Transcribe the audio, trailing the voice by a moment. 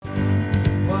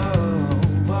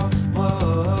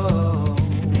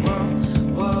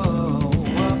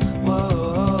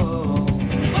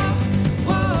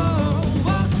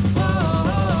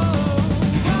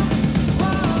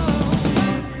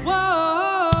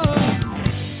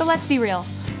let's be real.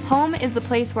 Home is the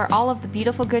place where all of the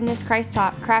beautiful goodness Christ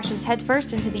taught crashes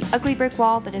headfirst into the ugly brick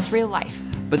wall that is real life.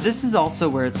 But this is also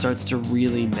where it starts to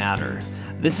really matter.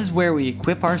 This is where we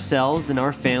equip ourselves and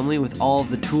our family with all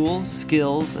of the tools,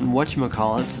 skills, and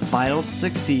whatchamacallits vital to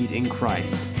succeed in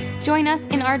Christ. Join us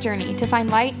in our journey to find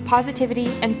light, positivity,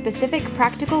 and specific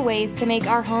practical ways to make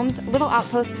our homes little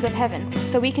outposts of heaven,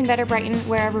 so we can better brighten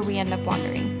wherever we end up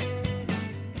wandering.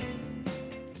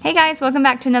 Hey guys, welcome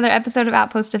back to another episode of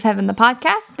Outpost of Heaven, the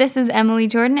podcast. This is Emily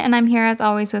Jordan, and I'm here as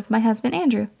always with my husband,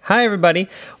 Andrew. Hi everybody.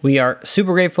 We are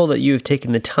super grateful that you have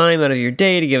taken the time out of your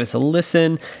day to give us a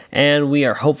listen, and we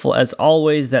are hopeful as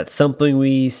always that something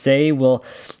we say will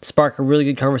spark a really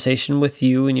good conversation with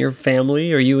you and your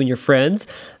family or you and your friends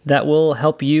that will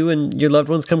help you and your loved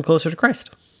ones come closer to Christ.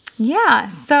 Yeah,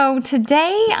 so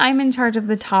today I'm in charge of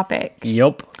the topic.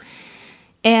 Yup.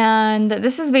 And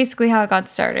this is basically how it got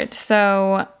started.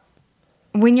 So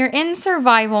when you're in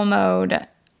survival mode,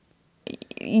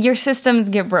 your systems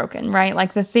get broken, right?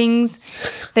 Like the things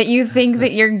that you think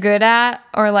that you're good at,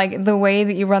 or like the way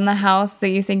that you run the house that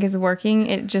you think is working,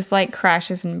 it just like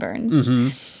crashes and burns.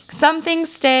 Mm-hmm. Some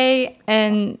things stay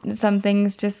and some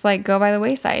things just like go by the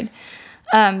wayside.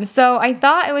 So I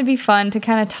thought it would be fun to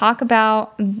kind of talk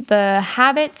about the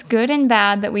habits, good and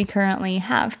bad, that we currently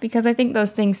have, because I think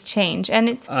those things change, and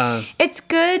it's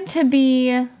good to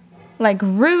be like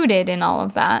rooted in all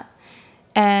of that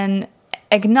and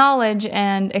acknowledge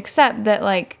and accept that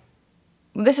like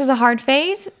this is a hard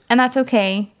phase, and that's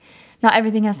okay. Not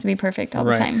everything has to be perfect all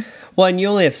the time. Well, and you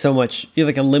only have so much. You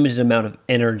have like a limited amount of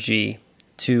energy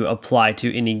to apply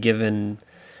to any given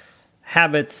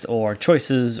habits or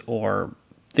choices or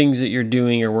things that you're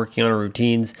doing or working on, or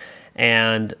routines.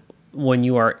 And when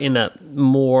you are in a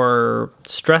more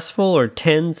stressful or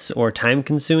tense or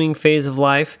time-consuming phase of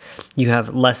life, you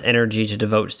have less energy to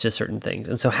devote to certain things.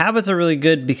 And so habits are really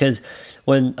good, because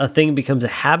when a thing becomes a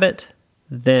habit,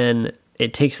 then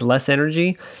it takes less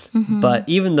energy. Mm-hmm. But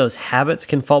even those habits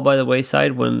can fall by the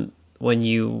wayside when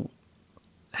you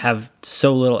have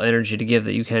so little energy to give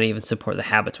that you can't even support the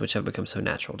habits which have become so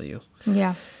natural to you.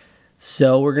 Yeah.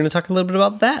 So we're going to talk a little bit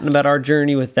about that and about our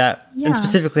journey with that, and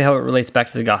specifically how it relates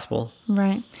back to the gospel.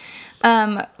 Right.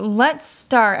 Let's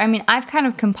start. I mean, I've kind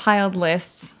of compiled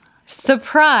lists.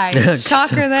 Surprise!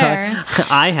 Shocker there.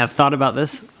 I have thought about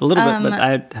this a little bit, but I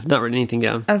have not written anything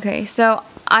down. Okay, so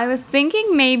I was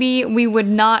thinking maybe we would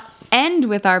not end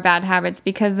with our bad habits,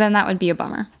 because then that would be a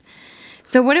bummer.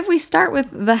 So what if we start with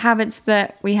the habits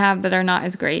that we have that are not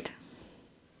as great?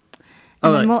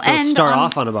 And then we'll end start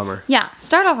off on a bummer. Yeah,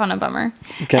 start off on a bummer.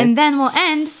 Okay. And then we'll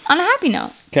end on a happy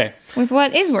note. Okay. With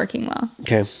what is working well.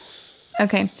 Okay.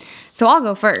 Okay. So I'll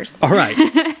go first. All right.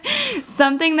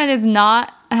 Something that is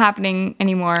not happening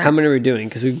anymore. How many are we doing?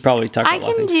 Because we can probably talk about I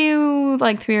can do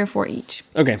like 3 or 4 each.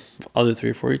 Okay. I'll do 3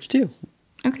 or 4 each too.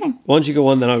 Okay. Why don't you go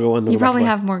one, then I'll go one. Then you probably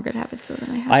have more good habits than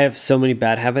I have. I have so many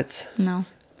bad habits. No.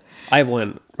 I have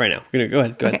one right now. Go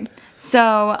ahead. Okay.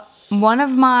 So one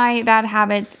of my bad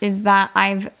habits is that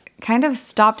I've kind of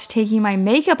stopped taking my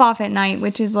makeup off at night,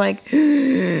 which is like,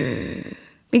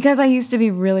 because I used to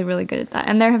be really, really good at that.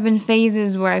 And there have been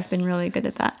phases where I've been really good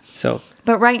at that.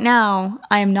 But right now,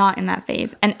 I am not in that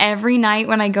phase. And every night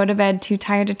when I go to bed too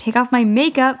tired to take off my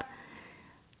makeup,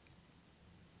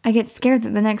 I get scared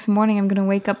that the next morning I'm going to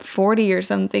wake up 40 or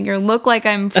something, or look like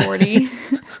I'm 40.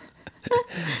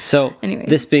 So, anyways.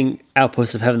 This being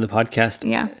Outpost of Heaven, the podcast.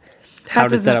 Yeah. How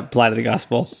does that apply to the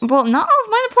gospel? Well, not all of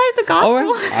mine apply to the gospel.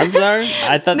 Oh, I'm sorry.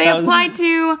 I thought they apply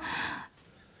to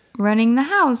running the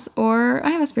house, or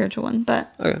I have a spiritual one,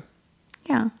 but okay.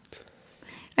 Yeah.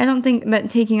 I don't think that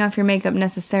taking off your makeup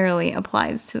necessarily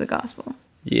applies to the gospel.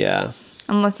 Yeah.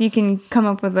 Unless you can come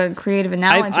up with a creative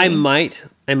analogy. I might,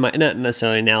 not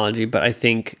necessarily an analogy, but I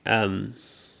think I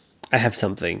have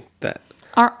something that...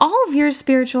 Are all of yours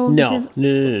spiritual? No.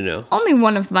 Only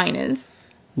one of mine is.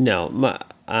 No.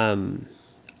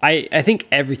 I think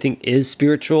everything is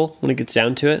spiritual when it gets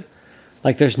down to it.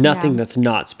 Like there's nothing that's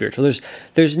not spiritual.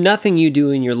 There's nothing you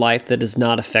do in your life that does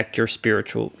not affect your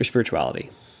spirituality,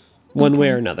 one way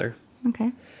or another.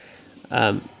 Okay.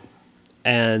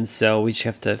 And so we just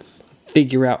have to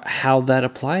figure out how that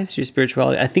applies to your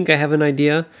spirituality. I think I have an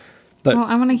idea, but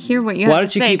I want to hear what you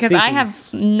have to say, because I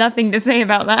have nothing to say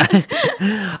about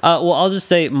that. Well, I'll just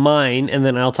say mine, and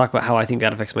then I'll talk about how I think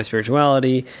that affects my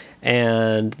spirituality,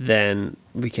 and then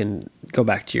we can go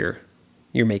back to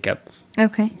your makeup.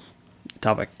 Okay.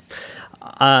 Topic.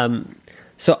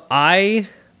 So I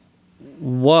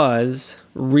was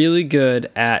really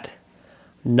good at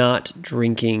not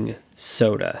drinking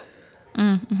soda.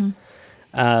 Mm-hmm.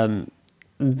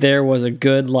 There was a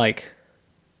good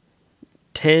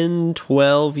 10 10,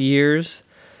 12 years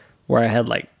where I had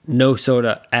like no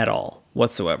soda at all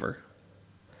whatsoever.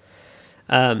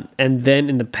 And then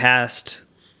in the past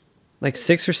like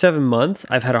 6 or 7 months,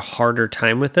 I've had a harder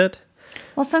time with it.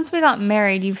 Well, since we got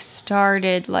married, you've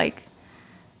started like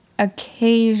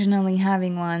occasionally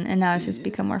having one, and now it's just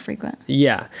become more frequent.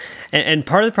 Yeah. And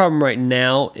part of the problem right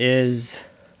now is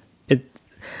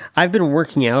I've been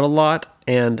working out a lot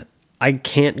and I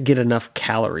can't get enough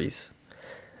calories.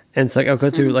 And it's like I'll go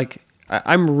through like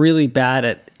I'm really bad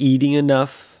at eating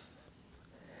enough.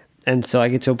 And so I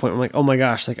get to a point where I'm like, oh my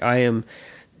gosh, like I am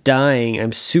dying.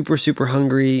 I'm super, super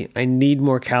hungry. I need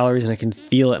more calories and I can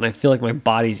feel it. And I feel like my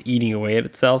body's eating away at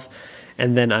itself.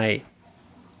 And then I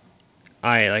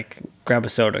like grab a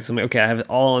soda because I'm like, okay,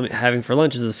 all I'm having for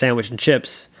lunch is a sandwich and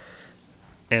chips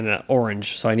and an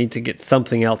orange. So I need to get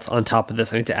something else on top of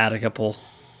this. I need to add a couple.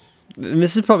 And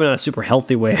this is probably not a super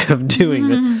healthy way of doing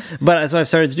this, but that's what I've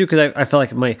started to do because I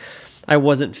felt like I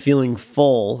wasn't feeling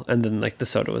full, and then like the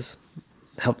soda was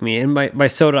helping me. And my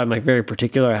soda, I'm like very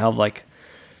particular. I have like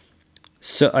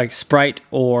Sprite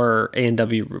or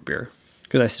A&W root beer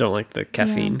because I still don't like the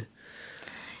caffeine. Yeah.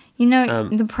 You know,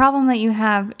 the problem that you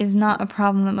have is not a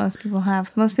problem that most people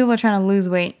have. Most people are trying to lose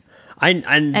weight. I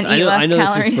know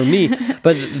this is for me,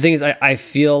 but the thing is, I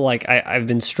feel like I've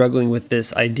been struggling with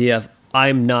this idea of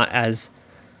I'm not as,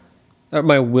 or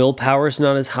my willpower is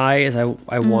not as high as I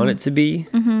want it to be.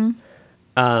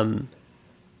 Mm-hmm.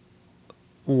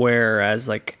 Whereas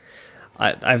like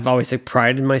I've always like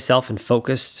prided myself and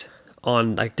focused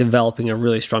on like developing a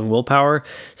really strong willpower.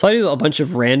 So I do a bunch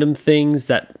of random things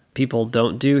that people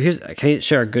don't do. Can I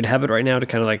share a good habit right now to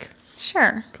kind of like,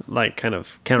 sure, like kind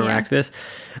of counteract this?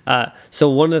 So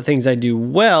one of the things I do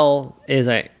well is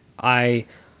I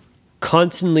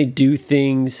constantly do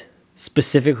things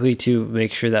specifically to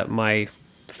make sure that my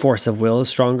force of will is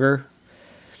stronger.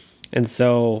 And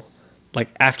so like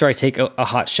after I take a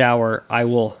hot shower, I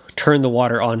will turn the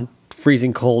water on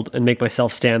freezing cold and make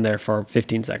myself stand there for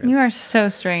 15 seconds. You are so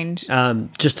strange.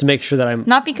 Just to make sure that I'm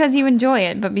not because you enjoy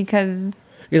it, but because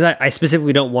I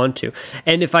specifically don't want to.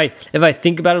 And if I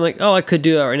think about it, I'm like, oh, I could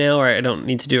do it right now, or I don't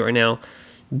need to do it right now,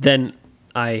 then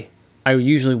I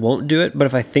usually won't do it. But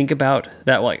if I think about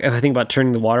that, like if I think about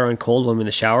turning the water on cold when I'm in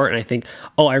the shower, and I think,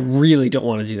 oh, I really don't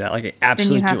want to do that, like I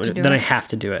absolutely do it, then I have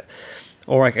to do it.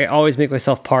 Or like I always make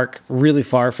myself park really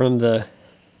far from the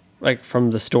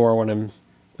store when I'm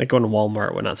like going to Walmart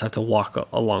or whatnot, so I have to walk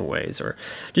a long ways, or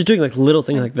just doing like little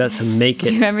things like that to make it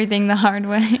do everything the hard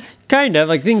way. Kind of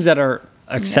like things that are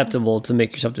acceptable to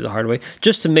make yourself do the hard way,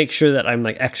 just to make sure that I'm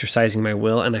like exercising my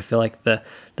will. And I feel like the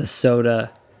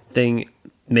soda thing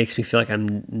makes me feel like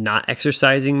I'm not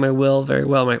exercising my will very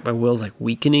well. My will's like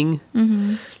weakening.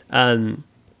 Mm-hmm.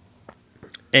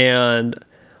 And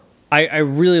I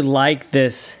really like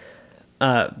this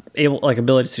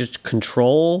ability to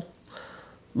control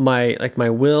my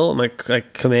will,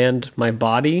 command my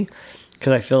body,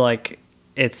 because I feel like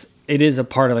it is a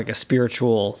part of like a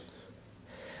spiritual.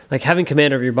 Like having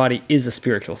command over your body is a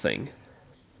spiritual thing,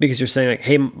 because you're saying like,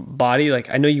 hey, body, like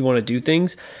I know you want to do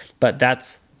things, but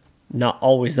that's not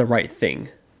always the right thing.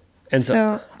 And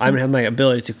so I'm going to have my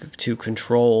ability to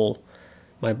control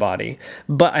my body.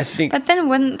 But I think... But then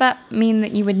wouldn't that mean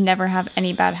that you would never have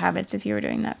any bad habits if you were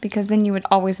doing that? Because then you would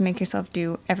always make yourself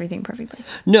do everything perfectly.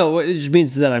 No, it just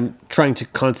means that I'm trying to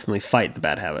constantly fight the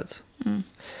bad habits.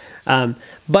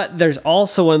 But there's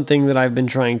also one thing that I've been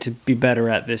trying to be better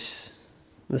at this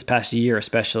past year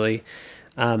especially,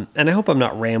 and I hope I'm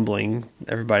not rambling,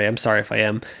 everybody. I'm sorry if I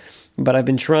am, but I've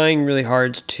been trying really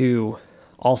hard to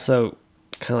also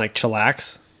kind of like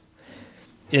chillax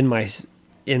in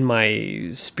my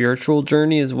spiritual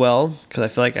journey as well, because I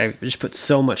feel like I just put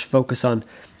so much focus on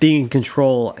being in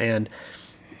control and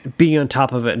being on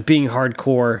top of it and being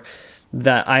hardcore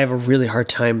that I have a really hard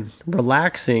time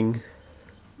relaxing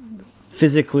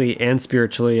physically and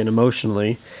spiritually and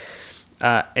emotionally.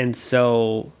 And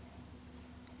so,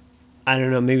 I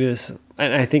don't know, maybe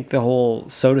and I think the whole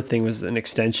soda thing was an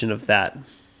extension of that,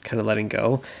 kind of letting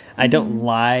go. Mm-hmm. I don't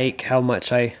like how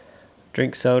much I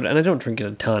drink soda, and I don't drink it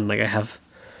a ton. Like I have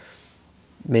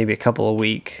maybe a couple a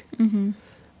week,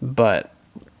 but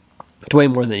it's way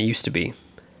more than it used to be.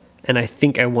 And I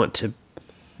think I want to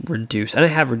reduce, and I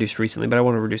have reduced recently, but I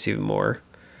want to reduce even more.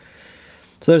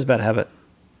 So there's a bad habit.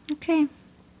 Okay.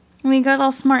 We got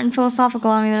all smart and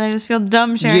philosophical on me that I just feel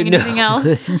dumb sharing anything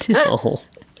else. No.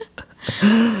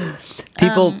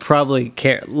 People probably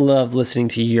love listening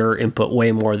to your input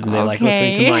way more than they like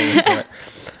listening to my input.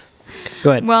 Go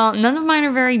ahead. Well, none of mine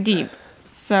are very deep,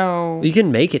 so... You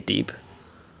can make it deep.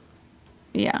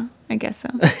 Yeah, I guess so.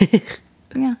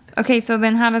 Yeah. Okay, so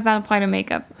then how does that apply to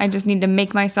makeup? I just need to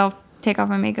make myself take off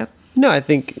my makeup. No, I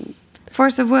think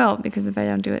Force of will, because if I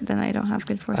don't do it, then I don't have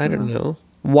good force I of will. don't know.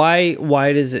 Why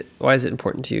is it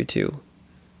important to you to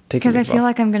take Because your I makeup feel off?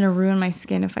 like I'm going to ruin my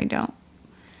skin if I don't.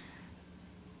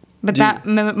 But Do that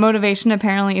motivation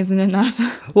apparently isn't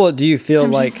enough. Well, do you feel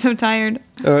I'm like just so tired.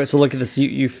 all right, so look at this.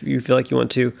 You feel like you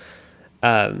want to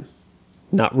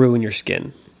not ruin your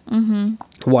skin.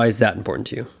 Mm-hmm. Why is that important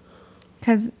to you?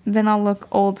 Because then I'll look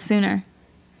old sooner.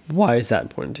 Why is that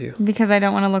important to you? Because I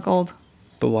don't want to look old.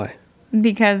 But why?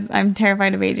 Because I'm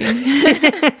terrified of aging.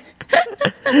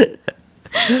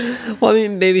 Well, I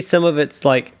mean, maybe some of it's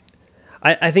like,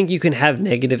 I think you can have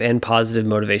negative and positive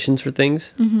motivations for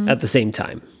things at the same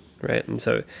time, right? And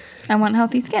so I want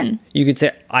healthy skin. you could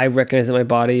say, I recognize that my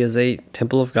body is a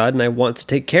temple of God and I want to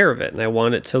take care of it and I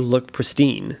want it to look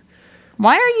pristine.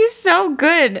 Why are you so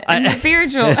good and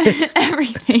spiritual and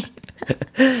everything?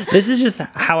 This is just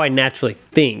how I naturally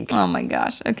think. Oh my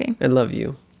gosh. Okay. I love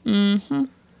you. Mm-hmm.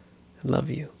 I love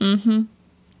you. Mm-hmm.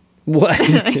 What?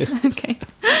 Okay.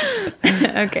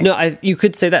 Okay. No, you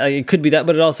could say that. Like, it could be that,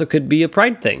 but it also could be a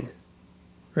pride thing,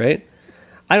 right?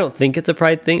 I don't think it's a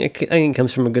pride thing. I think it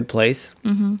comes from a good place.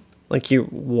 Mm-hmm. Like you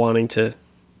wanting to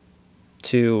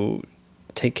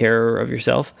take care of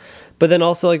yourself, but then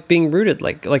also like being rooted,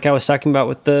 like I was talking about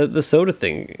with the soda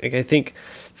thing. Like I think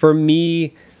for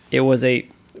me, it was a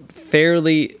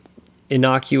fairly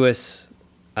innocuous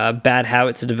bad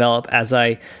habit to develop as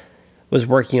I was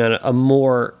working on a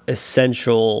more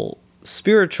essential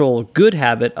spiritual good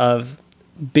habit of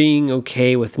being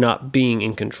okay with not being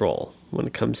in control when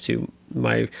it comes to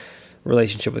my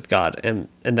relationship with God, and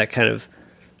that kind of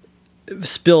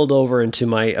spilled over into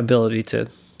my ability to,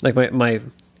 like, my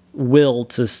will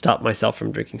to stop myself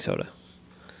from drinking soda.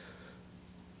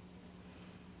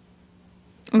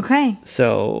 Okay.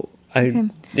 So those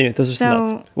are some So-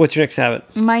 thoughts. What's your next habit?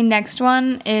 My next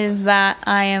one is that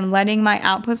I am letting my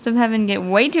outpost of heaven get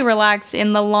way too relaxed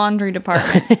in the laundry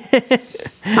department.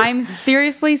 I'm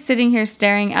seriously sitting here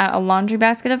staring at a laundry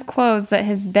basket of clothes that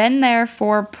has been there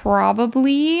for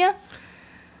probably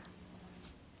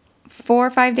 4 or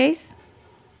 5 days.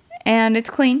 And it's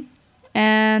clean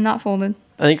and not folded.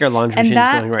 I think our laundry And machine's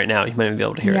that- going right now. You might even be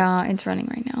able to hear it. Yeah, it's running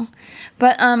right now.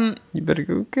 But You better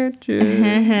go catch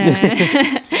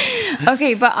it.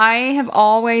 okay, but I have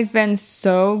always been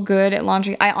so good at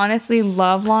laundry. I honestly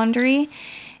love laundry.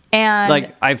 And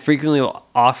Like, I frequently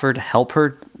offered to help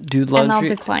her do laundry. and I'll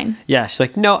decline. Yeah, she's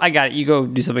like, no, I got it. You go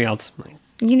do something else. I'm like,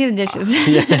 You can do the dishes.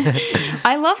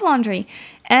 I love laundry.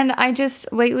 And I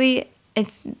just, lately,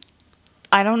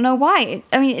 I don't know why.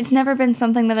 I mean, it's never been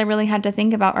something that I really had to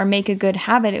think about or make a good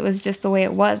habit. It was just the way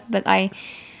it was. That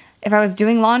if I was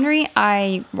doing laundry,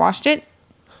 I washed it,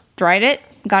 dried it,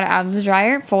 got it out of the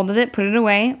dryer, folded it, put it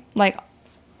away, like,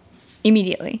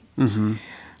 immediately. Mm-hmm.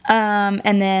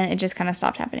 And then it just kind of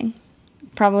stopped happening.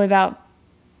 Probably about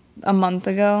a month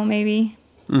ago, maybe.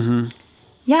 Mm-hmm.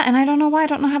 Yeah, and I don't know why. I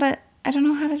don't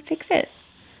know how to fix it.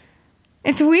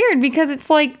 It's weird because it's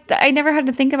like I never had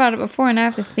to think about it before, and I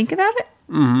have to think about it.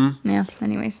 Mm-hmm. Yeah.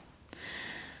 Anyways.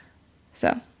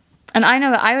 So, and I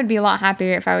know that I would be a lot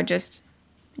happier if I would just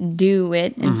do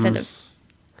it instead of,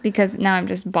 because now I'm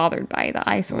just bothered by the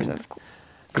eyesores of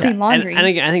clean laundry. And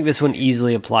again, I think this one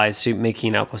easily applies to making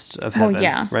an outpost of heaven. Well,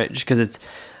 yeah. Right? Just because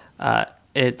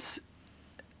it's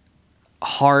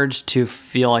hard to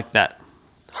feel like that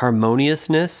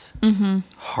harmoniousness. Mm-hmm.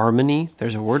 Harmony.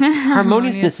 There's a word.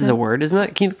 Harmoniousness is a word, isn't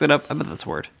that? Can you look that up? I bet that's a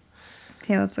word.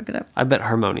 Okay, let's look it up. I bet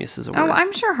harmonious is a word. Oh,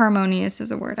 I'm sure harmonious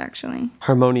is a word, actually.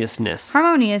 Harmoniousness.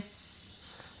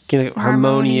 Harmonious. Can you look at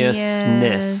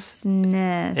harmoniousness?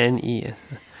 Harmoniousness. N-E.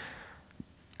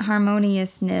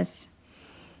 Harmoniousness.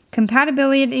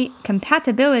 Compatibility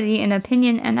in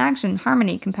opinion and action.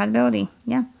 Harmony. Compatibility.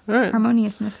 Yeah. All right.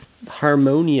 Harmoniousness.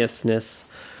 Harmoniousness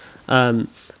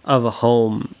of a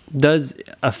home does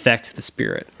affect the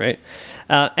spirit, right?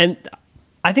 And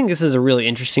I think this is a really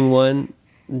interesting one,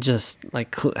 just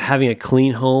like having a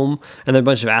clean home, and there are a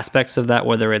bunch of aspects of that,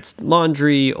 whether it's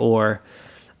laundry or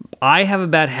I have a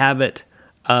bad habit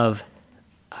of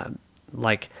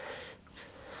like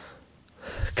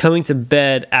coming to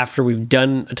bed after we've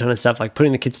done a ton of stuff, like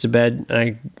putting the kids to bed, and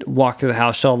I walk through the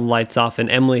house, shut all the lights off, and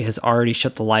Emily has already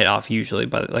shut the light off usually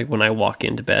by like when I walk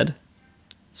into bed.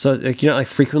 So like you're not like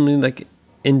frequently like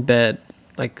in bed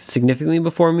like significantly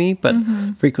before me, but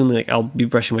frequently like I'll be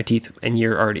brushing my teeth and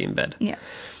you're already in bed. Yeah.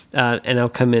 And I'll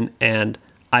come in and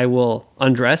I will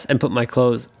undress and put my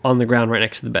clothes on the ground right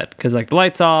next to the bed because like the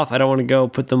light's off. I don't want to go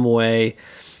put them away,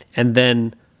 and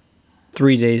then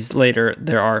 3 days later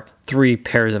there are 3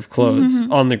 pairs of clothes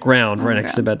on the ground right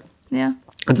next to the bed. Yeah.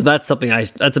 And so that's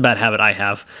that's a bad habit I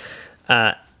have.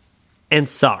 And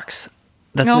socks.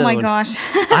 That's Oh another my one. gosh.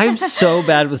 I'm so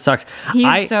bad with socks.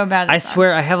 He's so bad with I socks.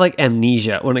 swear I have like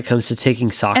amnesia when it comes to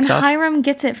taking socks And off. Hiram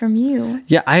gets it from you.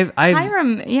 Yeah,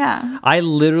 Hiram, yeah. I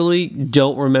literally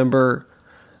don't remember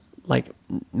like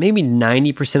maybe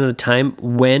 90% of the time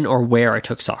when or where I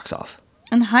took socks off.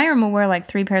 And Hiram will wear like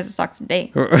 3 pairs of socks a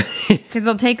day. Because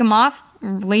he'll take them off,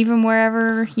 leave them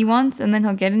wherever he wants, and then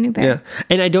he'll get a new pair. Yeah.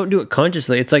 And I don't do it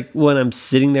consciously. It's like when I'm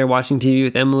sitting there watching TV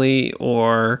with Emily,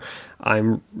 or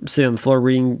I'm sitting on the floor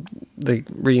reading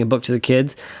a book to the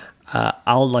kids,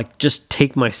 I'll like just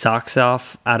take my socks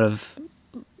off out of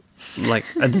like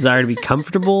a desire to be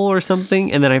comfortable or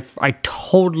something, and then I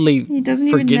totally He doesn't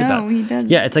even forget know about it. he does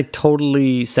Yeah, it. it's like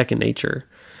totally second nature.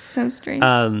 So strange.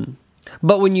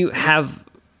 But when you have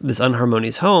this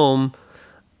unharmonious home,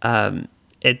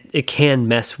 it can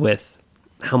mess with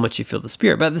how much you feel the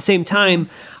Spirit. But at the same time,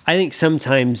 I think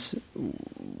sometimes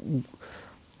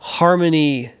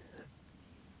harmony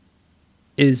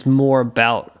is more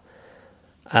about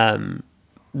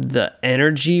the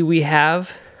energy we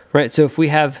have, right? So if we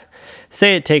have,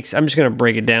 say it takes, I'm just going to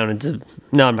break it down into,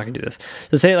 no, I'm not going to do this.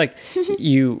 So say like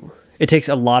it takes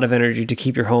a lot of energy to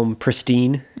keep your home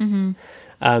pristine.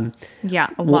 yeah,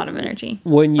 a lot of energy.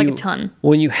 When like a ton.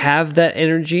 When you have that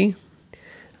energy,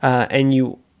 and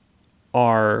you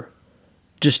are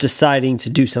just deciding to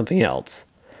do something else,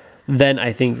 then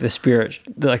I think the spirit,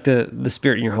 like the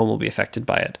spirit in your home, will be affected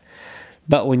by it.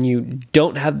 But when you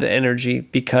don't have the energy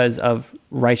because of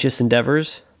righteous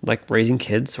endeavors, like raising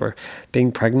kids or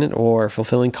being pregnant or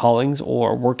fulfilling callings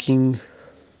or working,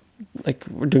 like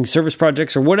we're doing service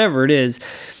projects or whatever it is,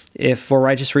 if for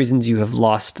righteous reasons you have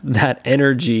lost that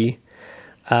energy,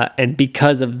 and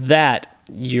because of that,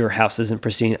 your house isn't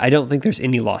pristine, I don't think there's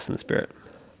any loss in the Spirit.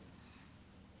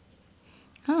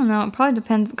 I don't know. It probably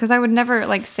depends. Because I would never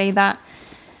like say that.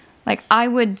 Like I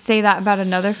would say that about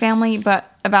another family, but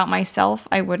about myself,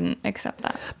 I wouldn't accept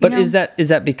that. You But know? is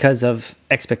that because of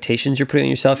expectations you're putting on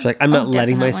yourself? You're like, I'm not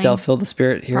letting definitely. myself feel the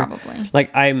Spirit here. Probably.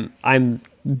 Like I'm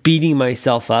beating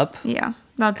myself up. Yeah,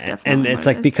 that's definitely. And it's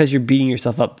what like it is. because you're beating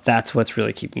yourself up, that's what's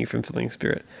really keeping you from feeling the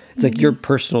Spirit. It's like your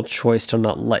personal choice to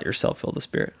not let yourself feel the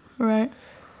Spirit. Right.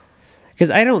 Because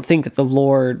I don't think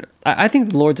that I think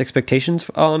the Lord's expectations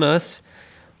on us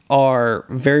are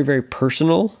very, very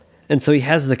personal. And so he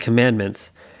has the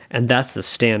commandments, and that's the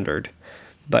standard.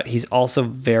 But he's also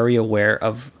very aware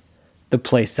of the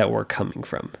place that we're coming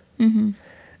from. Mm-hmm.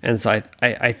 And so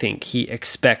I think he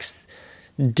expects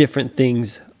different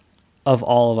things of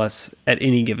all of us at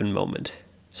any given moment.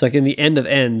 So like in the end of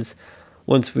ends,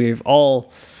 once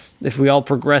if we all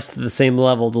progress to the same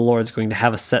level, the Lord's going to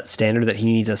have a set standard that he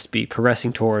needs us to be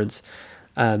progressing towards,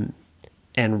 and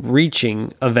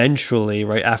reaching eventually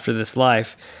right after this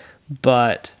life.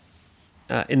 But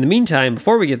in the meantime,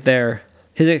 before we get there,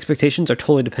 his expectations are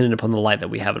totally dependent upon the light that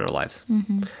we have in our lives.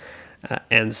 Mm-hmm.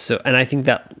 And I think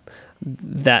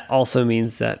that also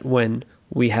means that when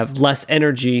we have less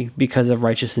energy because of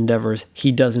righteous endeavors,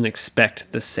 he doesn't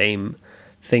expect the same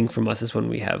thing from us as when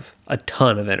we have a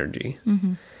ton of energy.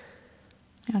 Mm-hmm.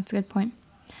 Yeah, that's a good point.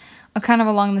 Kind of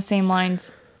along the same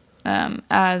lines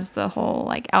as the whole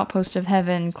like outpost of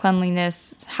heaven,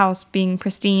 cleanliness, house being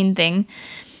pristine thing.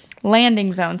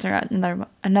 Landing zones are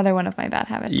another one of my bad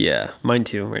habits. Yeah, mine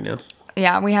too right now.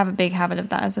 Yeah, we have a big habit of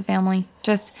that as a family.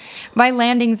 Just by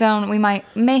landing zone, we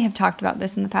may have talked about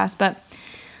this in the past, but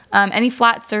any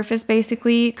flat surface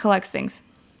basically collects things.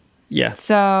 Yeah.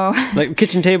 So like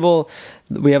kitchen table,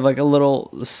 we have like a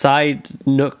little side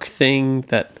nook thing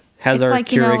that has it's our like,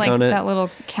 Keurig like on it. that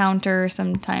little counter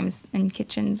sometimes in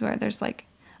kitchens where there's like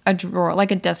a drawer,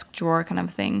 like a desk drawer kind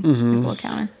of thing. Mm-hmm. There's a little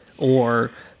counter. Or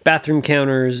bathroom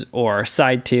counters or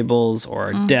side tables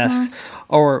or Mm-hmm. desks.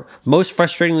 Or most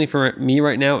frustratingly for me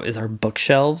right now is our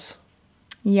bookshelves.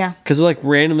 Yeah. Because we like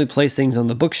randomly place things on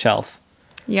the bookshelf.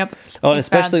 Yep. Oh, and It's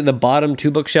especially bad. the bottom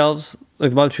two bookshelves, like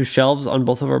the bottom two shelves on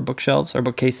both of our bookshelves, our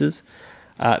bookcases,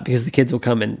 because the kids will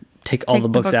come and take all Take the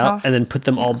the books books out off. and then put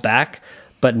them all back,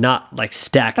 but not like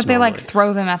stacked. But they like normally.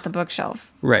 throw them at the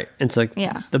bookshelf. Right. And so like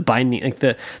Yeah. the binding, like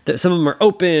the some of them are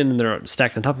open and they're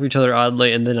stacked on top of each other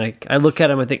oddly. And then I look at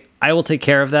them, I think I will take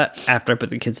care of that after I put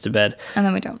the kids to bed. And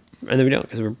then we don't. And then we don't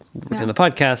because we're working Yeah. on the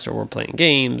podcast or we're playing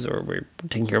games or we're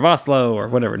taking care of Oslo or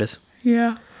whatever it is.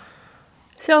 Yeah.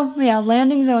 So, yeah,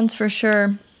 landing zones for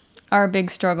sure are a big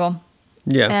struggle.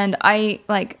 Yeah. And I,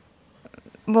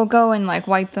 will go and,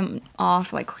 wipe them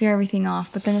off, clear everything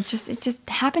off. But then it just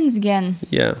happens again.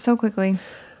 Yeah. So quickly.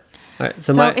 All right.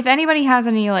 So if anybody has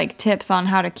any, tips on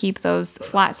how to keep those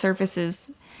flat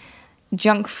surfaces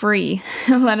junk free,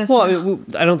 let us Well, know.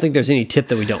 I don't think there's any tip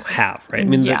that we don't have, right? I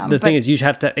mean, Yeah, the thing but- is, you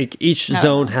have to each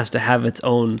zone has to have its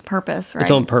own Purpose, right?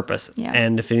 its own purpose. Yeah.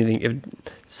 And if anything, if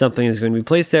something is going to be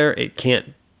placed there, it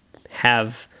can't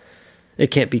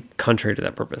be contrary to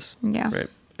that purpose. Yeah. Right.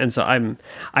 And so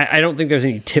I don't think there's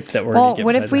any tip that we're Well, going to get.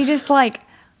 what if besides we that. just like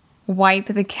wipe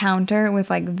the counter with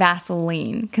like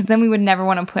Vaseline? Because then we would never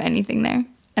want to put anything there.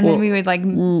 And Well, then we would like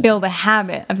build a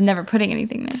habit of never putting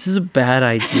anything there. This is a bad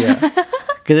idea.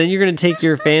 Because then you're going to take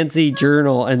your fancy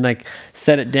journal and like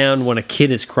set it down when a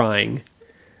kid is crying.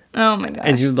 Oh my gosh.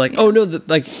 And you're like, oh no,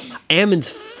 like Ammon's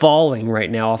falling right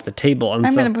now off the table. And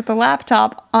I'm so, going to put the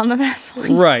laptop on the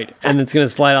Vaseline. right. And it's going to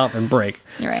slide off and break.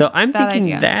 You're right. So I'm Bad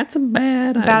thinking idea. that's a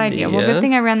bad idea. Bad idea. Well, good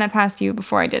thing I ran that past you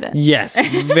before I did it. Yes,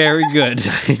 very good.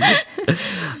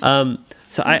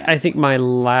 So I think my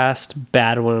last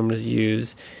bad one I'm going to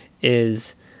use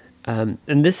is, and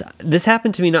this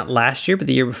happened to me not last year, but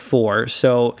the year before.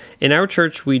 So in our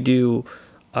church, we do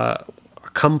a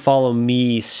Come Follow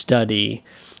Me study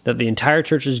that the entire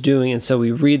church is doing, and so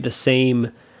we read the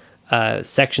same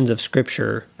sections of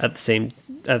Scripture at the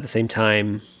same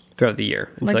time throughout the year.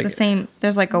 It's Like the same,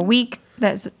 there's like a week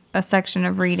that's a section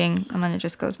of reading, and then it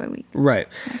just goes by week. Right.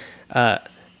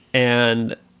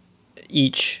 And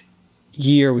each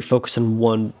year we focus on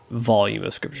one volume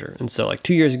of Scripture. And so like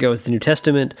 2 years ago was the New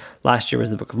Testament. Last year was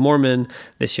the Book of Mormon.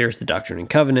 This year is the Doctrine and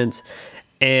Covenants.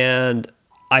 And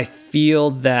I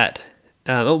feel that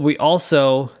we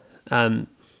also, again,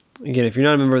 if you're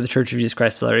not a member of the Church of Jesus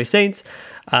Christ of Latter-day Saints,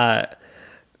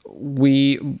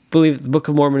 we believe that the Book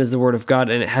of Mormon is the Word of God,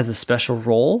 and it has a special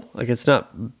role. Like it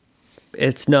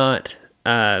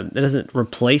doesn't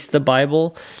replace the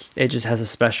Bible. It just has a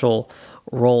special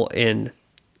role in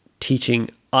teaching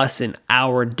us in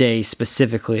our day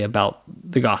specifically about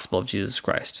the gospel of Jesus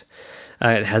Christ.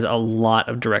 It has a lot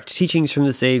of direct teachings from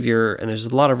the Savior, and there's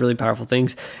a lot of really powerful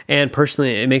things. And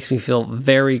personally, it makes me feel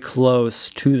very close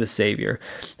to the Savior.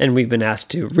 And we've been asked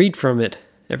to read from it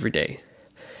every day.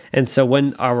 And so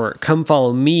when our Come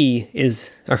Follow Me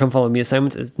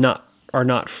assignments are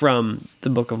not from the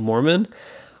Book of Mormon,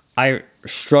 I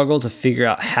struggle to figure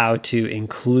out how to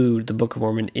include the Book of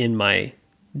Mormon in my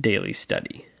daily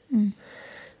study.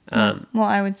 Well,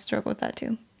 I would struggle with that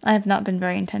too. I have not been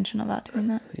very intentional about doing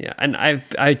that. Yeah, and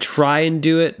I try and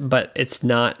do it, but it's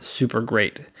not super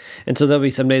great. And so there'll be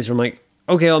some days where I'm like,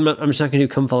 okay, well, I'm just not going to do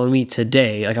Come Follow Me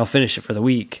today. Like I'll finish it for the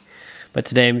week, but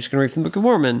today I'm just going to read from the Book of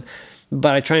Mormon.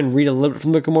 But I try and read a little bit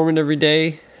from the Book of Mormon every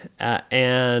day,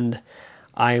 and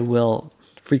I will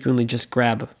frequently just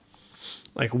grab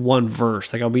like one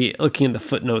verse. Like I'll be looking at the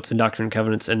footnotes in Doctrine and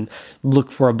Covenants and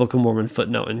look for a Book of Mormon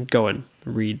footnote and go and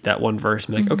read that one verse.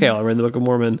 And be like, okay, I'll read the Book of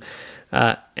Mormon.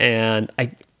 And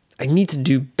I need to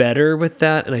do better with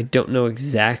that. And I don't know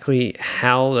exactly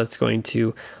how that's going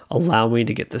to allow me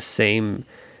to get the same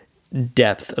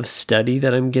depth of study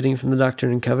that I'm getting from the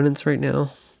Doctrine and Covenants right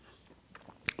now.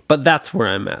 But that's where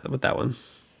I'm at with that one.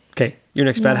 Okay, your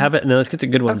next bad habit, and then let's get to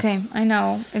good ones. Okay, I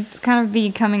know. It's kind of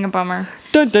becoming a bummer.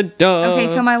 Dun, dun, dun. Okay,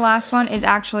 so my last one is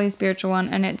actually a spiritual one,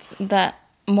 and it's that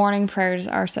morning prayers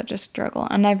are such a struggle.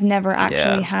 And I've never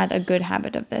actually had a good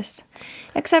habit of this,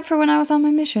 except for when I was on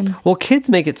my mission. Well, kids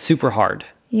make it super hard.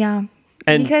 Yeah.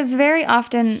 And- because very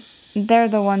often they're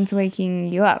the ones waking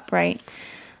you up, right?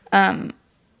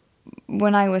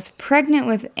 When I was pregnant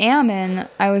with Ammon,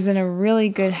 I was in a really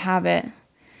good habit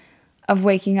of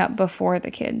waking up before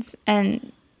the kids.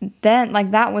 And then,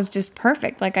 like, that was just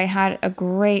perfect. Like, I had a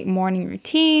great morning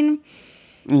routine.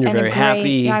 And you're very happy.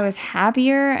 Yeah, I was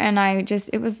happier, and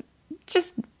it was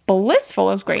just blissful.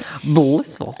 It was great.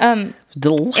 Blissful.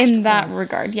 Delightful. In that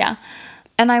regard, yeah.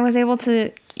 And I was able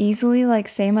to easily like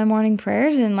say my morning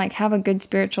prayers and like have a good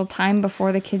spiritual time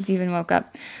before the kids even woke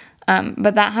up.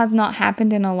 But that has not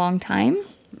happened in a long time.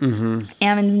 Mm-hmm.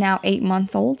 Ammon's now 8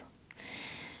 months old.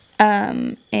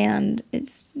 And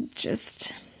it's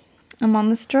just, I'm on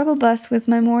the struggle bus with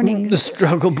my mornings. The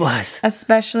struggle bus.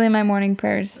 Especially my morning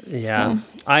prayers. Yeah. So,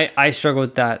 I struggle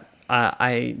with that.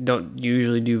 I don't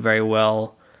usually do very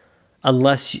well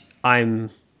unless I'm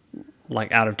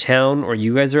like out of town or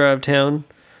you guys are out of town.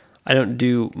 I don't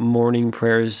do morning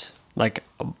prayers like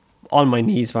on my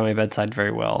knees by my bedside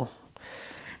very well.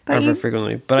 but Or you very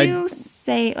frequently. But do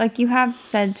say, like you have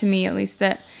said to me at least,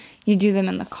 that you do them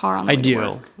in the car on the I way to do.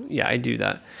 work. Yeah, I do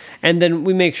that. And then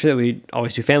we make sure that we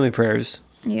always do family prayers.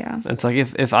 Yeah. It's like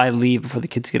if I leave before the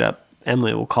kids get up,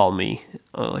 Emily will call me.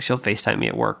 Like she'll FaceTime me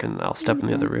at work, and I'll step in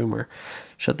the other room or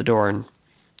shut the door, and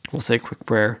we'll say a quick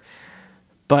prayer.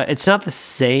 But it's not the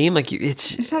same. Like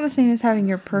It's not the same as having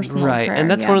your personal right, prayer. and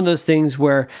that's one of those things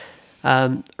where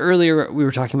earlier we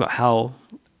were talking about how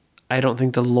I don't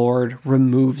think the Lord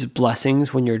removes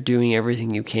blessings when you're doing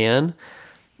everything you can.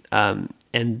 And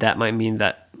that might mean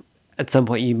that at some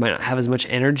point you might not have as much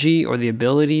energy or the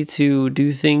ability to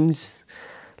do things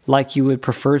like you would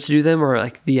prefer to do them, or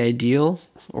like the ideal,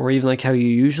 or even like how you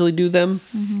usually do them.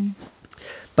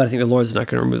 But I think the Lord's not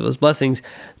going to remove those blessings.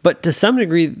 But to some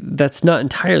degree, that's not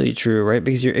entirely true, right?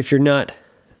 Because if you're not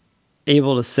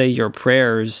able to say your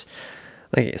prayers,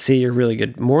 like say your really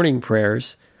good morning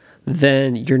prayers,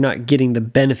 then you're not getting the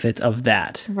benefits of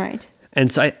that. Right.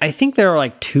 And so I think there are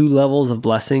like two levels of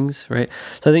blessings, right?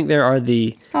 So I think there are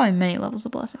It's probably many levels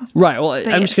of blessings. Right. Well, I'm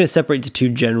yes. just going to separate to two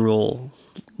general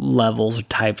levels or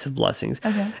types of blessings.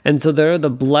 Okay. And so there are the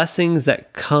blessings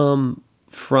that come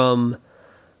from,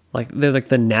 like, they're like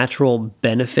the natural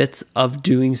benefits of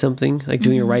doing something, like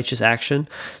doing a righteous action.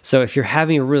 So if you're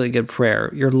having a really good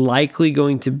prayer, you're likely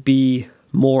going to be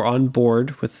more on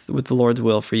board with the Lord's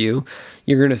will for you.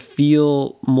 You're going to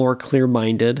feel more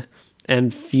clear-minded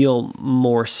and feel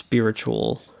more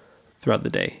spiritual throughout the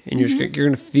day. And you're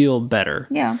going to feel better.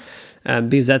 Yeah.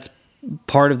 Because that's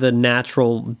part of the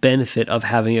natural benefit of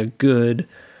having a good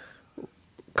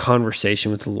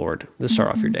conversation with the Lord to start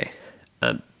off your day.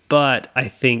 But I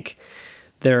think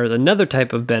there's another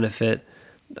type of benefit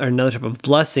or another type of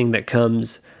blessing that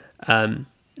comes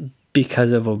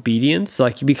because of obedience. So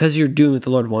like because you're doing what the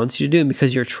Lord wants you to do and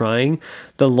because you're trying,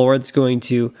 the Lord's going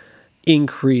to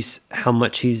increase how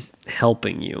much he's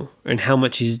helping you and how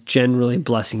much he's generally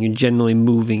blessing you, generally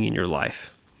moving in your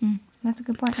life. That's a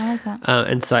good point. I like that.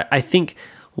 And so I think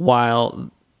while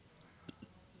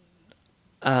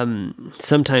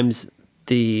sometimes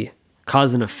the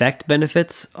cause and effect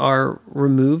benefits are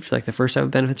removed, like the first type of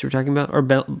benefits we're talking about,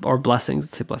 or blessings,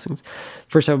 let's say blessings.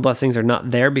 First type of blessings are not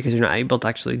there because you're not able to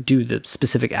actually do the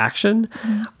specific action.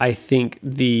 I think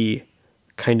the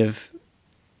kind of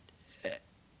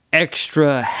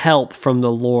extra help from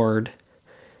the Lord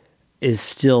is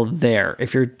still there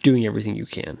if you're doing everything you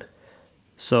can.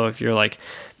 So if you're like,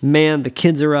 man, the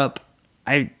kids are up,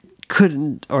 I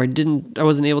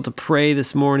wasn't able to pray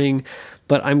this morning,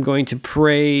 but I'm going to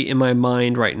pray in my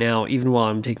mind right now, even while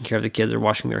I'm taking care of the kids or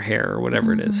washing their hair or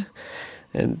whatever it is.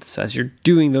 And so as you're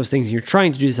doing those things, you're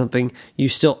trying to do something, you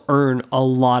still earn a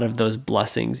lot of those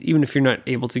blessings, even if you're not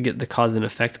able to get the cause and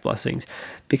effect blessings,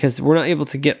 because we're not able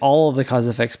to get all of the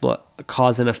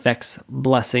cause and effects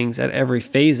blessings at every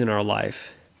phase in our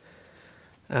life.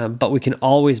 But we can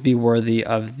always be worthy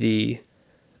of the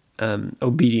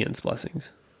obedience blessings.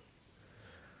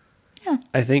 Yeah.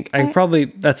 I think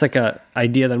that's like a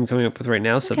idea that I'm coming up with right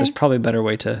now. So there's probably a better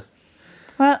way to.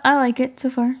 Well, I like it so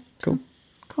far. Cool.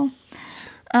 Cool.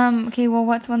 Okay. Well,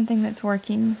 what's one thing that's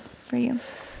working for you?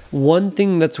 One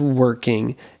thing that's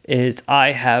working is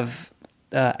I have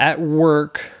at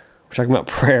work, we're talking about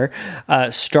prayer,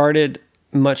 started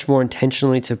much more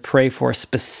intentionally to pray for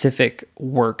specific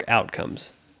work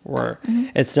outcomes. Where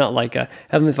it's not like a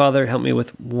Heavenly Father, help me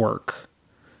with work.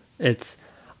 It's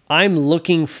I'm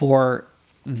looking for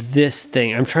this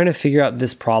thing. I'm trying to figure out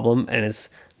this problem and it's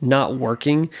not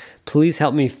working. Please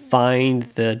help me find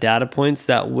the data points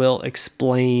that will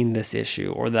explain this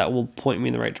issue or that will point me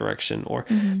in the right direction. Or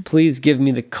please give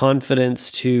me the confidence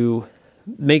to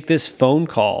make this phone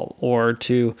call or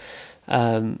to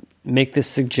make this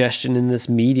suggestion in this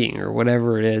meeting or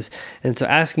whatever it is. And so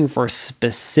asking for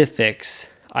specifics,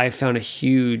 I found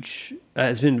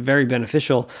it's been very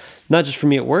beneficial, not just for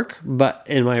me at work, but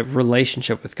in my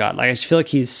relationship with God. Like I just feel like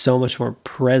he's so much more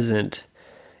present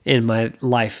in my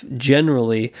life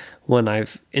generally when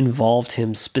I've involved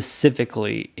him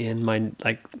specifically in my,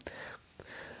 like,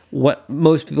 what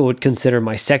most people would consider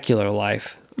my secular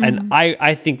life. And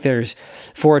I think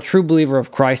for a true believer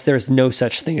of Christ, there's no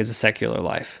such thing as a secular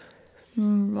life.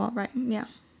 Well, right. Yeah.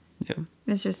 Yeah.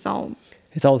 It's just all.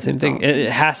 It's all the same thing. It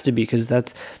has to be, because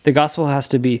the gospel has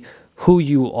to be who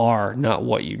you are, not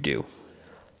what you do.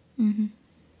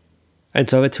 And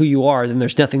so if it's who you are, then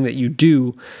there's nothing that you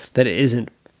do that isn't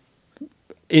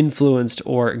influenced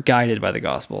or guided by the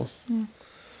gospel.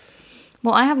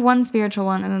 Well, I have one spiritual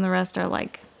one, and then the rest are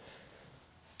like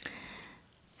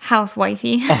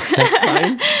housewifey. Oh, that's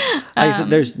fine. Like I said,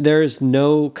 there's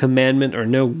no commandment or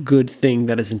no good thing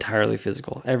that is entirely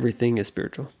physical. Everything is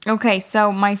spiritual. Okay,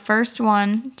 so my first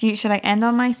one. Should I end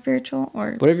on my spiritual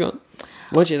or Whatever you want.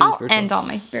 Why don't you end on spiritual? End on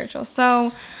my spiritual.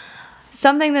 So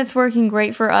something that's working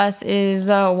great for us is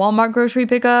Walmart grocery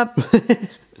pickup.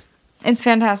 It's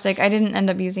fantastic. I didn't end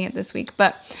up using it this week,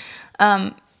 but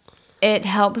it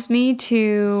helps me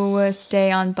to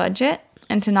stay on budget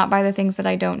and to not buy the things that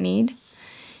I don't need.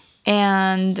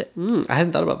 And I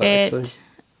hadn't thought about that, actually.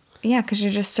 Yeah, because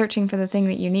you're just searching for the thing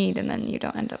that you need, and then you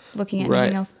don't end up looking at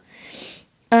anything else.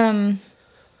 And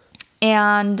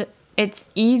it's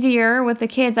easier with the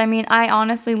kids. I mean, I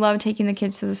honestly love taking the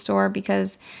kids to the store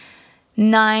because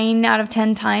 9 out of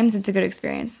 10 times it's a good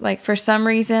experience. Like for some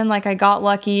reason, like I got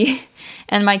lucky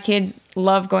and my kids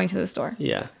love going to the store.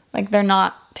 Yeah. Like they're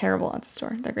not terrible at the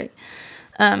store. They're great.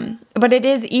 But it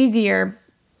is easier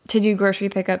to do grocery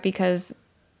pickup because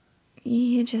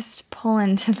you just pull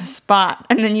into the spot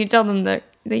and then you tell them that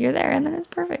you're there and then it's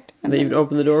perfect. And they even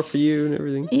open the door for you and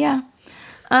everything. Yeah.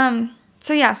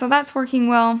 So that's working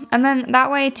well. And then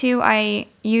that way too, I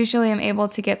usually am able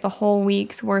to get the whole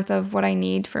week's worth of what I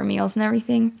need for meals and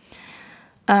everything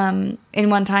in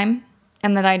one time.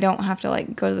 And that I don't have to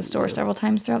like go to the store several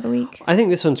times throughout the week. I think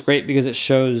this one's great because it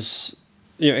shows,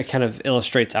 it kind of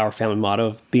illustrates our family motto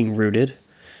of being rooted.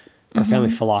 Our family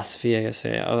philosophy, I guess,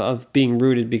 of being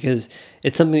rooted, because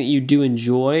it's something that you do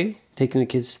enjoy, taking the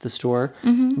kids to the store,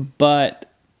 but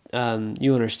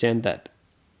you understand that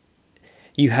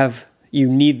you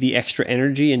need the extra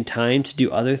energy and time to do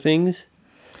other things.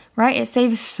 Right. It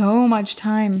saves so much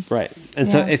time. Right. And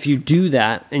so if you do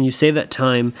that and you save that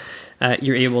time,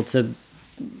 you're able to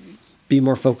be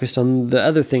more focused on the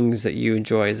other things that you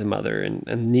enjoy as a mother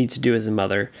and need to do as a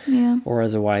mother or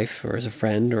as a wife or as a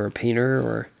friend or a painter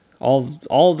or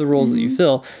all of the roles that you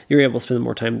fill. You're able to spend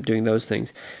more time doing those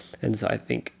things. And so I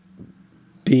think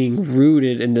being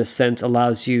rooted in this sense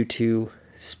allows you to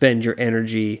spend your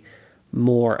energy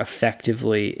more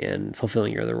effectively in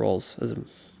fulfilling your other roles as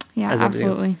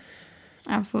absolutely.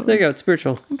 So there you go. It's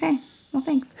spiritual. Okay. Well,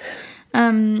 thanks.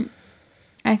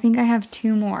 I think I have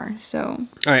 2 more. So.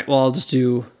 All right. Well,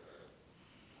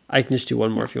 I can just do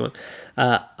one more if you want.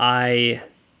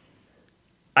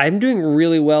 I'm doing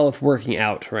really well with working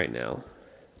out right now.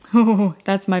 Oh,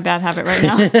 that's my bad habit right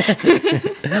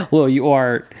now. Well, you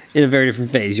are in a very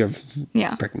different phase. You're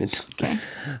pregnant. Okay.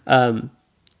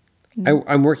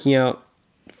 I'm working out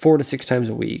 4 to 6 times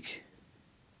a week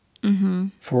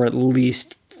for at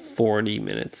least 40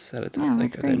 minutes at a time. Yeah,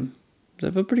 that's great. So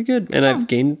I feel pretty good. And I've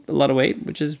gained a lot of weight,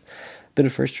 which has been a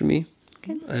first for me.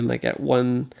 Good. I'm like at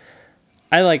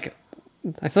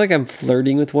I feel like I'm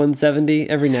flirting with 170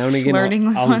 every now and again.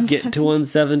 I'll get to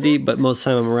 170, but most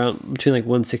of the time I'm around between like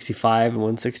 165 and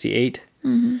 168.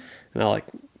 And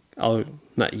I'll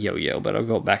not yo-yo, but I'll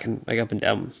go back and like up and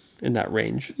down in that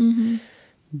range.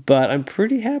 But I'm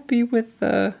pretty happy with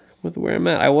where I'm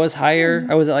at. I was higher.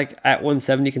 I was at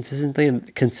 170 consistently,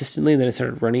 and then I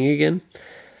started running again.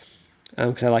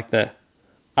 Because I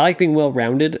like being well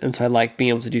rounded, and so I like being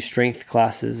able to do strength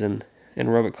classes and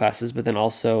aerobic classes, but then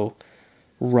also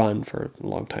run for a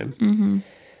long time.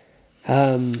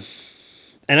 And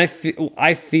I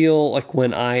feel like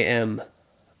when I'm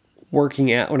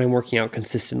working out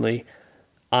consistently,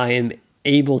 I am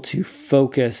able to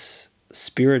focus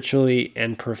spiritually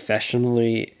and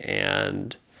professionally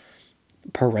and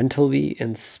parentally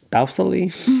and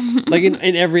spousally. Like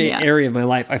in every area of my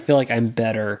life, I feel like I'm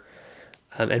better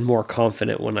and more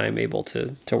confident when I'm able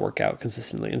to work out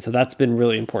consistently. And so that's been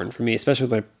really important for me, especially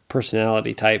with my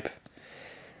personality type.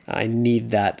 I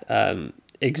need that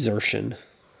exertion.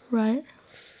 Right.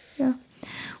 Yeah.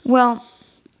 Well,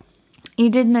 you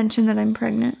did mention that I'm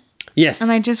pregnant. Yes.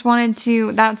 And I just wanted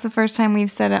that's the first time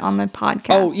we've said it on the podcast.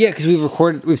 Oh, yeah, because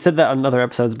we've said that on other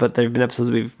episodes, but there have been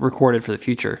episodes we've recorded for the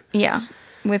future. Yeah,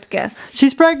 with guests.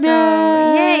 She's pregnant!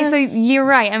 So, yay! So you're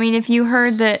right. I mean, if you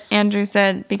heard that Andrew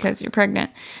said, because you're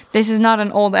pregnant, this is not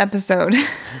an old episode.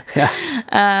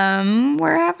 Yeah.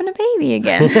 We're having a baby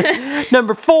again.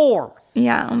 Number 4!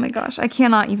 Yeah, oh my gosh. I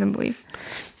cannot even believe.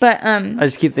 But, I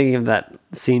just keep thinking of that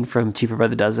scene from Cheaper by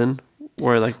the Dozen,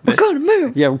 where like... We're gonna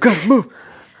move! Yeah, we're gonna move!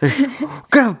 Gonna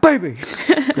have a baby.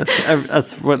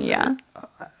 That's what. Yeah.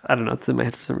 I don't know. It's in my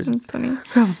head for some reason. That's funny. Gonna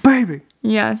have a baby.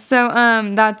 Yeah. So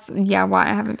that's why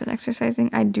I haven't been exercising.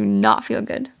 I do not feel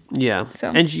good. Yeah.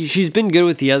 So and she's been good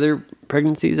with the other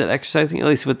pregnancies at exercising, at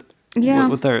least with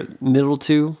our middle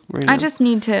 2 right now. I just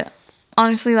need to,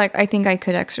 honestly, like I think I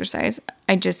could exercise.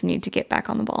 I just need to get back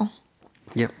on the ball.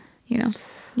 Yep. Yeah.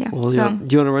 Well, so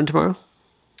do you want to run tomorrow?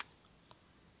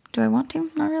 Do I want to?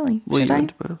 Not really. Will Should you I? run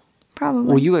tomorrow?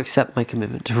 Probably. Will you accept my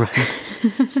commitment to run?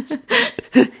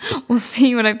 We'll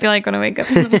see what I feel like when I wake up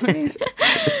in the morning.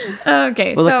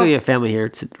 Okay, well, so... luckily you have family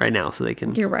here right now, so they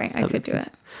can... You're right, I could do it.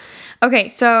 Okay,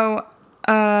 so...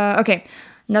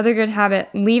 another good habit,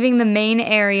 leaving the main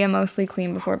area mostly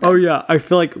clean before bed. Oh, yeah. I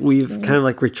feel like we've kind of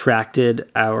like retracted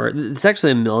our... It's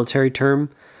actually a military term.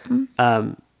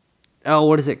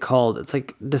 What is it called? It's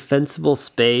like defensible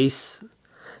space.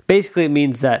 Basically, it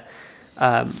means that...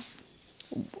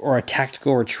 or a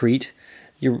tactical retreat.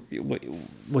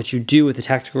 What you do with a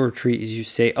tactical retreat is you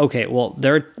say, okay, well,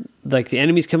 there are like the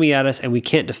enemy's coming at us and we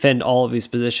can't defend all of these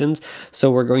positions.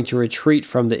 So we're going to retreat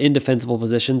from the indefensible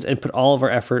positions and put all of our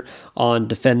effort on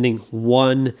defending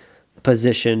one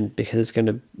position, because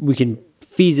we can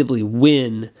feasibly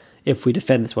win if we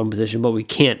defend this one position, but we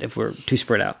can't if we're too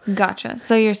spread out. Gotcha.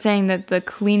 So you're saying that the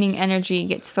cleaning energy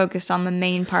gets focused on the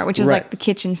main part, which is Right. like the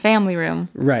kitchen family room.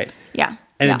 Right. Yeah.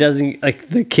 And yeah. it doesn't, like,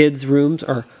 the kids' rooms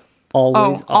are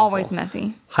always awful. Always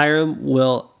messy. Hiram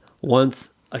will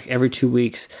once, like every 2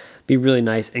 weeks, be really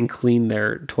nice and clean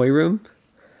their toy room.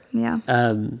 Yeah.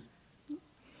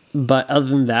 But other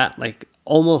than that, like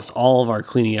almost all of our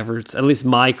cleaning efforts, at least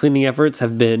my cleaning efforts,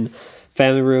 have been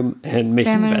family room and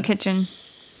making Family the room, bed. kitchen.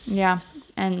 Yeah.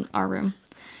 And our room.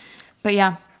 But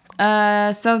yeah.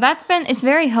 So it's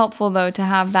very helpful though to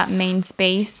have that main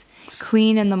space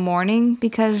clean in the morning,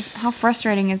 because how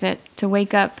frustrating is it to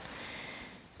wake up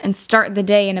and start the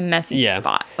day in a messy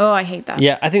spot? Oh, I hate that.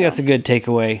 Yeah, I think that's a good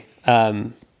takeaway.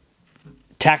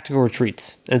 Tactical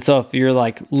retreats. And so if you're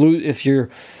like, if you're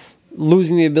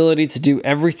losing the ability to do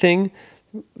everything,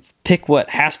 pick what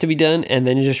has to be done and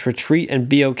then just retreat and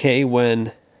be okay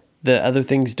when the other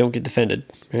things don't get defended,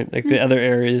 right? Like the other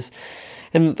areas.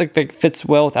 And like that fits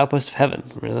well with Outpost of Heaven.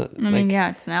 Right? I mean, yeah,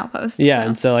 it's an outpost. Yeah, so.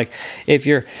 and so like if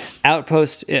your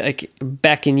outpost, like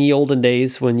back in ye olden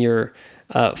days when your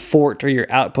fort or your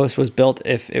outpost was built,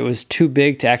 if it was too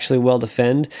big to actually well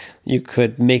defend, you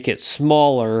could make it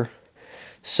smaller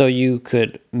so you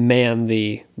could man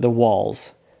the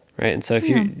walls, right? And so if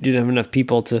you didn't have enough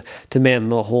people to man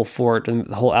the whole fort and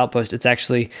the whole outpost, it's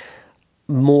actually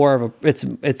more of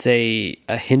it's a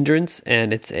hindrance,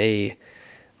 and it's a,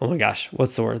 oh my gosh,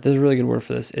 what's the word? There's a really good word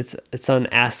for this. It's not an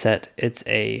asset. It's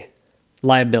a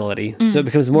liability. So it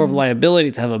becomes more of a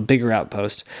liability to have a bigger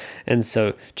outpost. And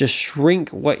so just shrink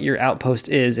what your outpost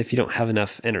is if you don't have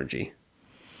enough energy.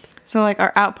 So like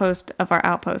our outpost of our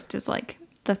outpost is like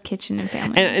the kitchen and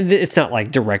family. And it's not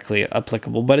like directly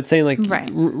applicable, but it's saying like Right.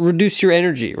 reduce your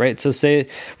energy, right? So say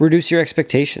reduce your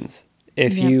expectations.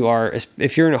 If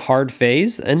you're in a hard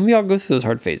phase, and we all go through those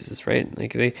hard phases, right?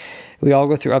 Like we all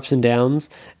go through ups and downs,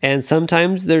 and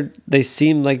sometimes they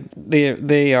seem like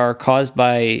they are caused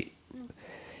by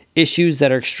issues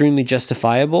that are extremely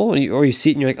justifiable, or you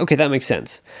see it and you're like, okay, that makes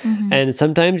sense. Mm-hmm. And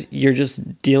sometimes you're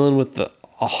just dealing with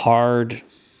a hard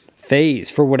phase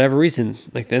for whatever reason.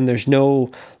 Like then there's no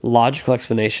logical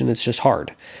explanation. It's just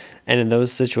hard. And in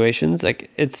those situations, like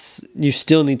you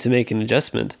still need to make an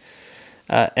adjustment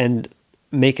and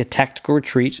make a tactical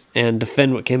retreat and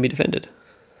defend what can be defended.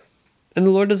 And the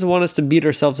Lord doesn't want us to beat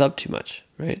ourselves up too much,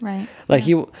 right? Right. Like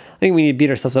I think we need to beat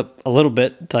ourselves up a little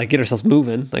bit to like get ourselves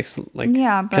moving, like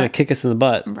kind of kick us in the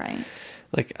butt. Right.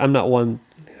 Like I'm not one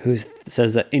who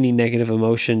says that any negative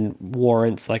emotion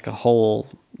warrants like a whole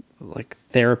like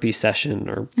therapy session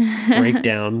or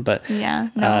breakdown, but Yeah.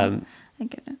 No, I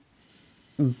get it.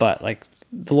 But like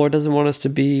the Lord doesn't want us to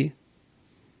hate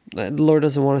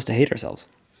ourselves.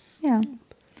 Yeah.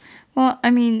 Well, I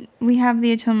mean, we have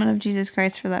the atonement of Jesus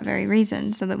Christ for that very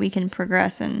reason, so that we can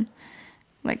progress and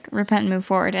like repent and move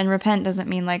forward. And repent doesn't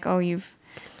mean like,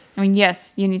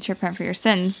 yes, you need to repent for your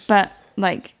sins, but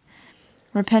like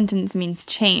repentance means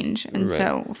change. And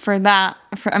so for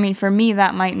me,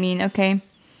 that might mean, okay,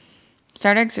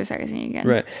 start exercising again.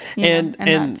 Right. And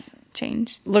that's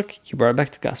change. Look, you brought it back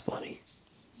to the gospel, honey.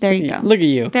 There you go. Look at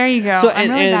you. There you go. So, I'm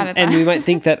really bad at that. And we might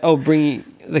think that, bringing,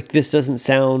 like, this doesn't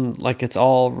sound like it's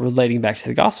all relating back to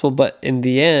the gospel, but in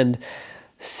the end,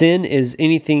 sin is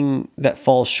anything that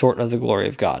falls short of the glory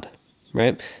of God,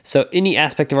 right? So any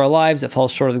aspect of our lives that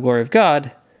falls short of the glory of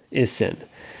God is sin.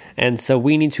 And so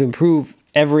we need to improve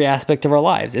every aspect of our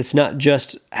lives. It's not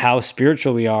just how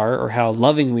spiritual we are or how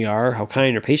loving we are, or how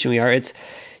kind or patient we are. It's,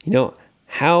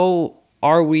 how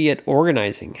are we at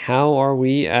organizing? How are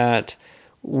we at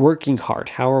working hard?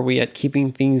 How are we at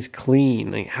keeping things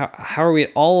clean? Like how are we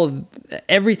at all of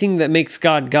everything that makes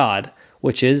God God,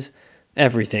 which is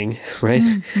everything, right?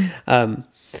 Mm-hmm.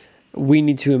 We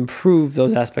need to improve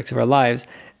those aspects of our lives.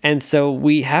 And so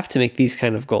we have to make these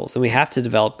kind of goals, and we have to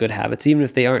develop good habits, even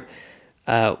if they aren't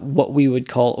what we would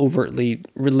call overtly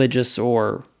religious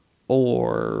or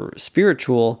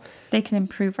spiritual. They can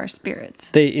improve our spirits.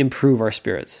 They improve our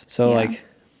spirits. So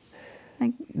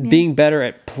being better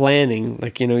at planning,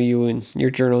 like, you in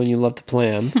your journal and you love to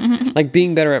plan, like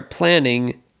being better at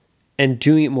planning and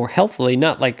doing it more healthily,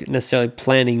 not like necessarily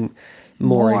planning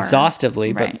more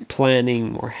exhaustively, right. but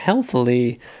planning more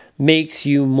healthily makes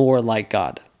you more like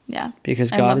God. Yeah. Because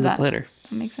God is a planner.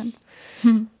 That makes sense.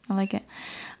 I like it.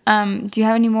 Do you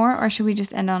have any more, or should we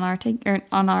just end on our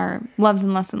on our loves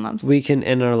and less than loves? We can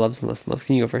end on our loves and less than loves.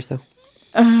 Can you go first though?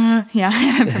 Yeah,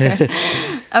 I'm prepared.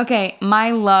 Okay,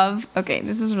 my love. Okay,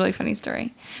 this is a really funny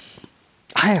story.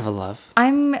 I have a love.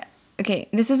 Okay,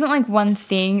 this isn't like one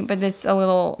thing, but it's a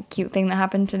little cute thing that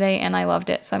happened today, and I loved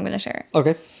it, so I'm going to share it.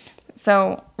 Okay.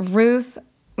 So, Ruth,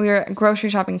 we were grocery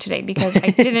shopping today because I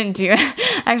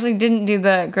actually didn't do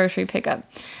the grocery pickup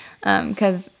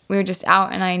because we were just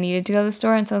out and I needed to go to the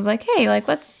store. And so I was like, hey, like,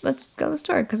 let's go to the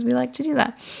store because we like to do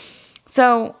that.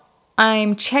 So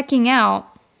I'm checking out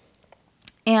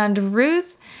and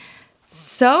Ruth,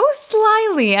 so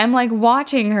slyly, I'm like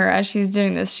watching her as she's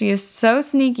doing this. She is so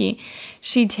sneaky.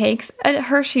 She takes a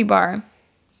Hershey bar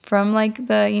from like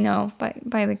the,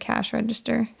 by the cash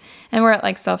register. And we're at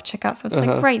like self-checkout, so it's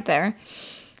like right there.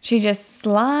 She just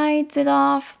slides it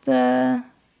off the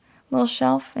little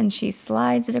shelf and she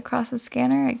slides it across the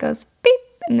scanner. It goes beep,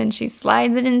 and then she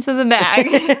slides it into the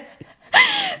bag.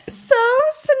 So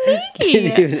sneaky.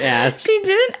 Didn't even ask. She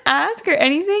didn't ask or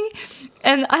anything.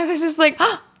 And I was just like,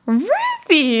 oh,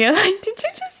 Ruthie, like, did you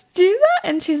just do that?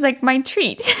 And she's like, my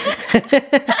treat.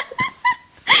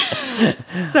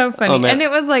 So funny. Oh, and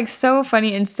it was like so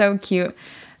funny and so cute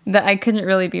that I couldn't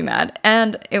really be mad.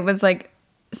 And it was like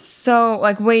so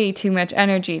like way too much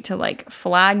energy to like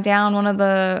flag down one of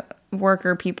the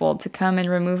worker people to come and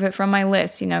remove it from my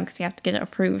list, because you have to get it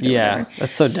approved. Yeah, whatever.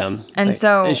 that's so dumb. And like,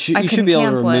 so you should be able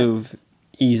to remove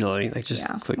easily. Like just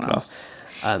click it off.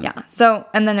 Yeah. So,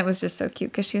 and then it was just so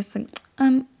cute because she was like,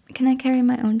 can I carry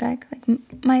my own bag? Like,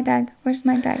 my bag? Where's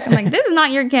my bag? I'm like, this is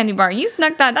not your candy bar. You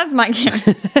snuck that. That's my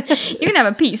candy. You can have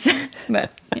a piece.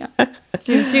 But, yeah.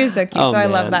 She was so cute. So I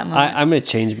love that moment. I'm going to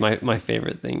change my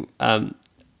favorite thing.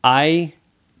 I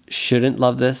shouldn't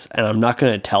love this, and I'm not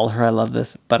going to tell her I love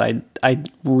this, but I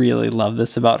really love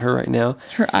this about her right now.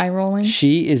 Her eye rolling.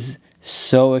 She is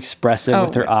so expressive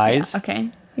with her eyes. Yeah, okay.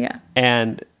 Yeah.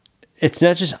 And it's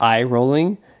not just eye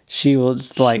rolling. She will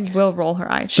just like... She will roll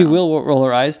her eyes. She will roll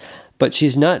her eyes, but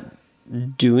she's not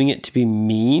doing it to be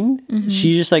mean. Mm-hmm.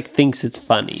 She just like thinks it's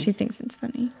funny. She thinks it's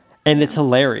funny. And it's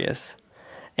hilarious.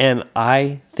 And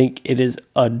I think it is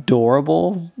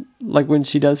adorable, like when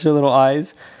she does her little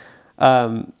eyes.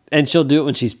 And she'll do it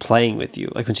when she's playing with you,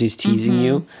 like when she's teasing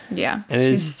you. Yeah, and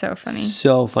she's so funny.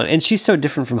 So fun. And she's so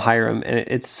different from Hiram, and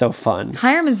it's so fun.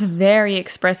 Hiram is very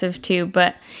expressive too,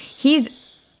 but he's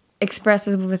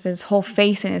expressive with his whole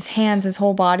face and his hands, his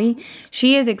whole body.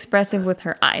 She is expressive with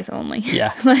her eyes only.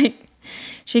 Yeah. Like,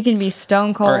 she can be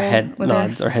stone cold or head with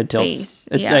nods her or head tilts. face.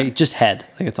 It's like just head.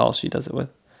 Like it's all she does it with.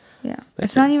 Yeah.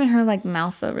 It's not even her like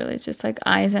mouth though, really. It's just like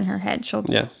eyes and her head. She'll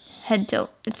head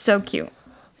tilt. It's so cute.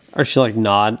 Or she'll like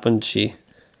nod when she...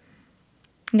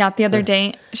 Yeah, the other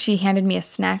day, she handed me a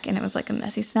snack, and it was like a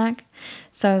messy snack.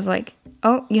 So I was like,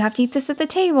 oh, you have to eat this at the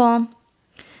table.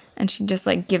 And she just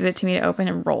like gives it to me to open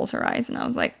and rolls her eyes. And I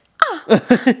was like,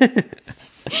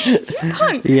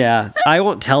 Yeah, I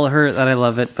won't tell her that I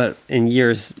love it, but in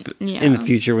years in the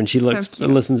future when she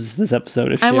listens to this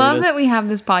episode, if I love that we have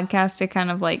this podcast to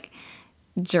kind of like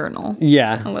journal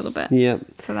a little bit. Yeah.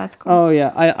 So that's cool. Oh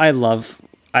yeah, I love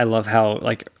how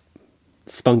like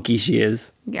spunky she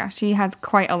is. Yeah, she has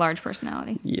quite a large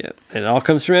personality. Yeah, and it all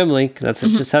comes from Emily, 'cause that's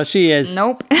just how she is.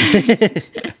 Nope.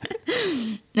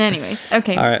 Anyways,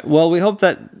 okay. All right. Well, we hope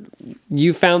that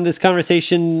you found this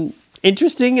conversation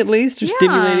interesting, at least, or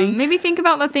stimulating. Maybe think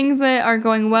about the things that are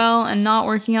going well and not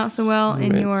working out so well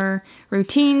in your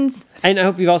routines. And I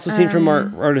hope you've also seen from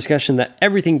our discussion that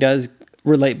everything does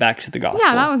relate back to the gospel.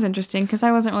 Yeah, that was interesting because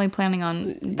I wasn't really planning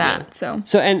on that. So,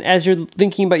 and as you're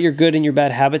thinking about your good and your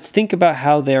bad habits, think about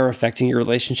how they're affecting your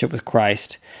relationship with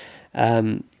Christ.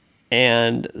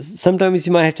 And sometimes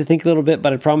you might have to think a little bit,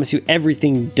 but I promise you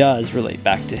everything does relate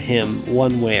back to Him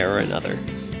one way or another.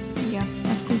 Yeah,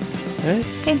 that's cool. All right.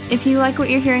 Okay, if you like what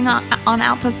you're hearing on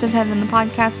Outpost of Heaven, the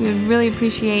podcast, we would really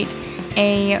appreciate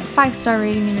a 5-star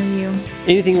rating and review.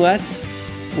 Anything less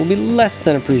will be less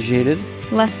than appreciated.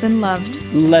 Less than loved.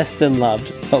 Less than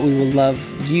loved, but we will love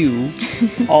you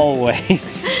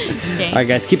always. Okay. All right,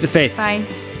 guys, keep the faith. Bye.